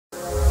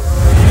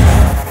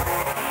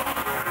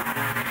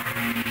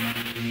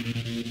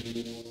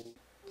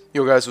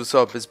Yo guys, what's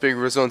up? It's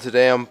Bigrizzo and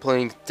today I'm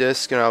playing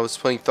Disc and I was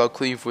playing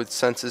Cleave with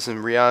Sensus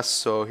and Rias,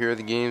 so here are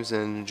the games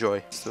and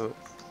enjoy. So,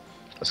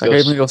 Let's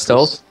go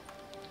stealth.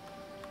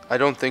 I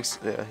don't think so.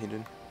 Yeah, he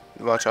did.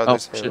 Watch out, Oh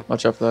there's shit,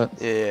 watch out for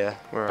that. Yeah,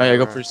 Oh yeah,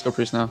 go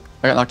priest now.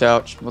 I got knocked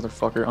out,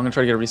 motherfucker. I'm gonna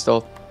try to get a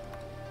re-stealth.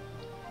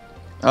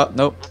 Oh,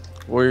 nope.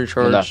 Warrior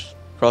charge.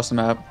 Across the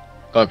map.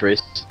 Going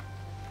priest.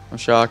 I'm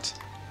shocked.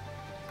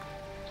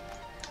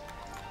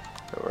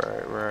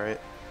 Right.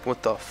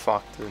 What the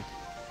fuck, dude?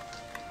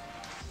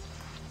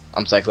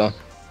 I'm cyclone.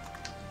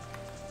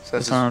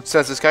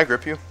 Sensus, can I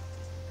grip you?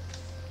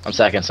 I'm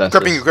second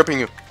Sensus. Gripping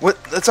you.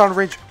 What? That's out of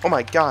range. Oh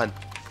my god.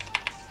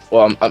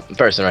 Well, I'm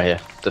person right here.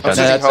 Defense.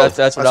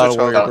 That's without a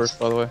warrior burst,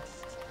 by the way.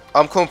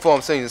 I'm clone full.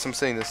 I'm saying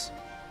this.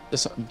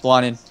 Just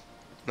blinding.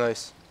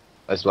 Nice.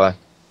 Nice blind.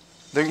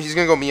 He's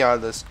gonna go me out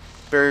of this.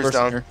 Barrier's Burst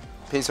down. here.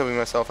 Paint something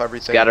myself.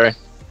 Everything. Scattering.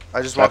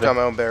 I just walked out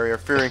my own barrier.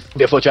 Fearing.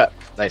 Be a full trap.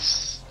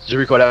 Nice. Did you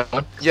record that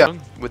one? Yeah.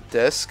 With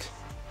Disc.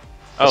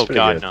 Oh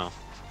god good. no.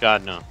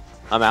 God no.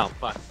 I'm out.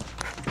 Fuck.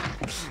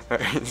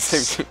 Alright,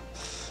 same team.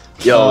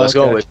 Yo, let's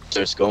go okay. with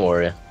let's go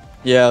warrior.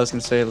 Yeah, I was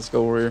gonna say let's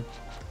go warrior.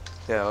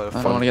 Yeah, I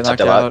don't want to get knocked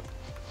Tap that out.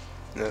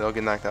 Yeah, they'll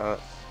get knocked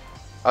out.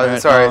 Right,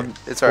 it's alright.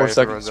 It's alright. 4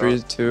 seconds, 3,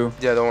 2.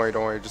 Yeah, don't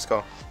worry. Just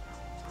go.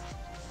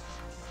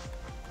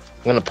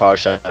 I'm gonna power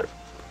shot him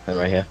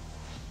right here.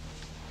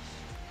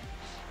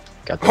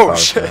 Got the power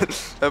shit!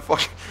 shot. That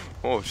fucking.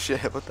 Oh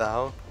shit! What the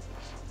hell?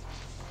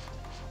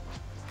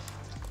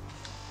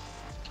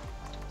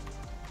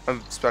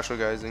 I'm special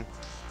guysing.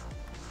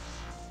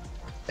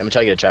 I'm gonna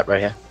try to get a trap right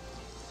here.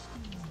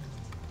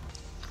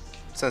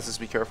 Sensus,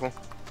 be careful.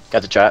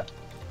 Got the trap.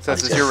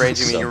 Sensus, you're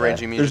ranging me. So You're bad.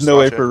 ranging me. There's just no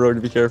way watch for it. Rogue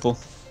to be careful.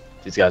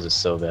 These guys are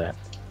so bad.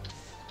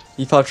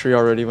 He popped tree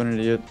already. What an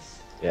idiot.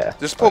 Yeah.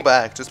 Just pull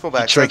back. Just pull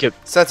back. Trinket.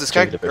 Sensus,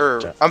 can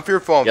I, I'm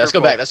fearful. Yeah, let's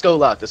go back. Let's go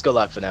lock. Let's go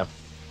lock for now.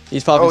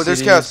 He's popping. Oh,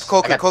 there's CDs. chaos.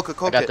 Coke I it.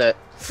 got that.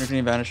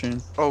 Infinity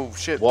vanishing. Oh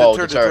shit! Whoa,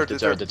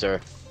 Deter.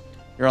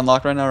 You're on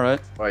lock right now, right?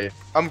 Where are you?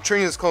 I'm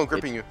training this clone,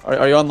 gripping you.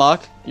 Are you on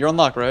lock? You're on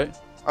lock, right?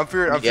 I'm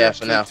fearing. Yeah,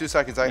 for now. 2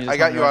 seconds. I just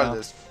got you right out now. of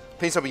this.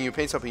 Paint something you.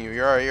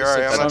 You're alright.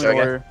 I'm on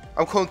target.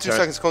 I'm clone 2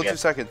 seconds. Clone 2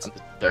 seconds.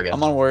 There we go.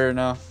 I'm on warrior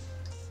now.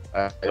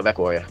 I go back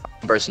warrior.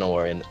 I'm personal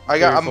warrior.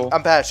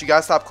 I'm patched. You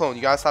gotta stop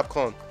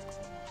clone.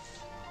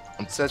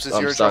 Sensus,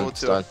 you're in trouble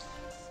too. Stunned.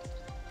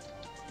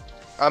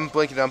 I'm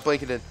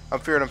blanking in. I'm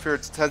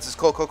feared. Sensus,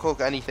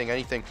 Coke,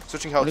 anything.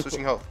 Switching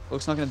health.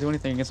 Luke's not gonna do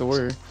anything against a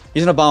warrior.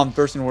 He's in a bomb,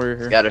 bursting warrior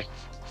here. Got her.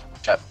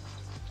 Trap.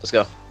 Let's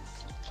go.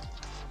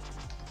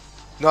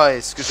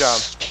 Nice, good job.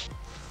 Is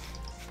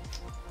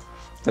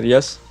that a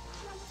yes?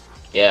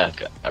 Yeah,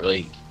 I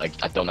really I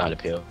don't know how to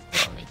peel.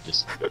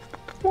 Just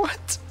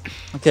What?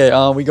 Okay,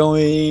 we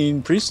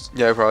going priest?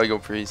 Yeah, I probably go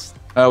priest.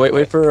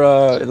 Wait for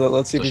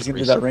let's see if he's gonna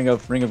do that ring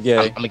of gay.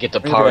 I'm gonna get the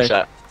power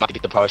shot. I'm gonna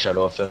get the power shot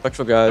off.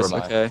 Spectral guys.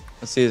 Never mind. Okay,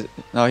 let's see.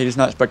 No, he's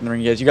not expecting the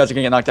ring gaze. You guys are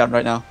gonna get knocked out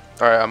right now.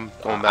 All right, I'm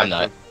going back. I'm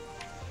not.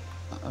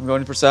 I'm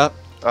going in for sap.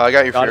 I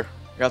got your fear.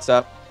 I got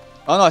sap.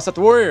 Oh no, I sapped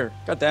the warrior.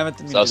 God damn it!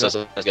 Didn't mean to do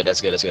that.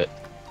 That's good.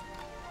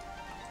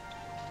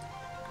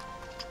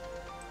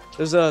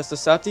 There's the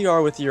sap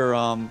DR with your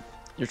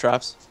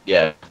traps.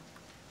 Yeah.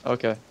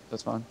 Okay,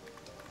 that's fine.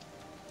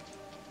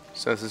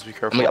 Sensus, be I'm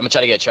careful. gonna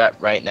try to get a trap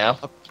right now.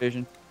 Up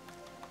station.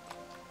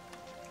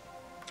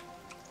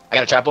 I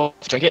got a trap off.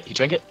 Trinket. You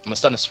trinket. I'm gonna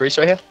stun the priest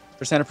right here.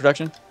 For standard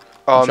protection.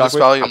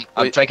 Dispelling.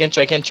 I'm trinking.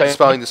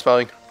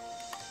 Dispelling.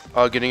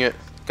 Getting it.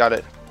 Got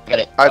it. Got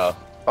it.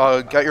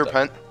 Got your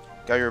repent.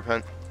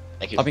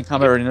 Thank you. Upping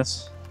combat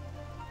readiness.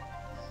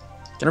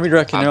 Can I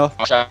redirect? Can you off?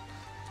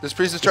 This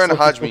priest is trying to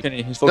hodge me.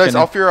 He's full Nice, kidney.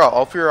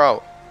 I'll fear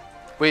out.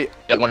 Wait.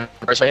 Got one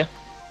burst right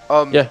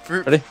here. Yeah.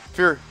 Ready?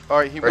 Fear.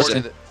 Alright, he Burst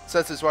warded it.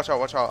 Sensus, watch out.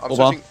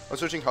 I'm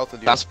switching health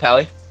with you. Bounce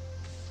pally.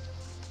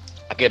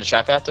 I get a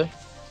trap after.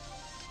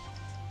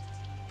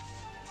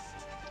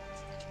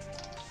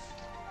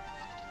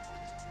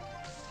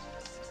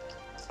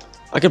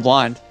 I could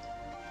blind.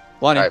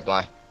 Blinding. Alright,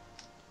 blind.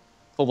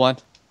 Full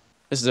blind.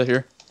 This is it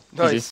here. Nice.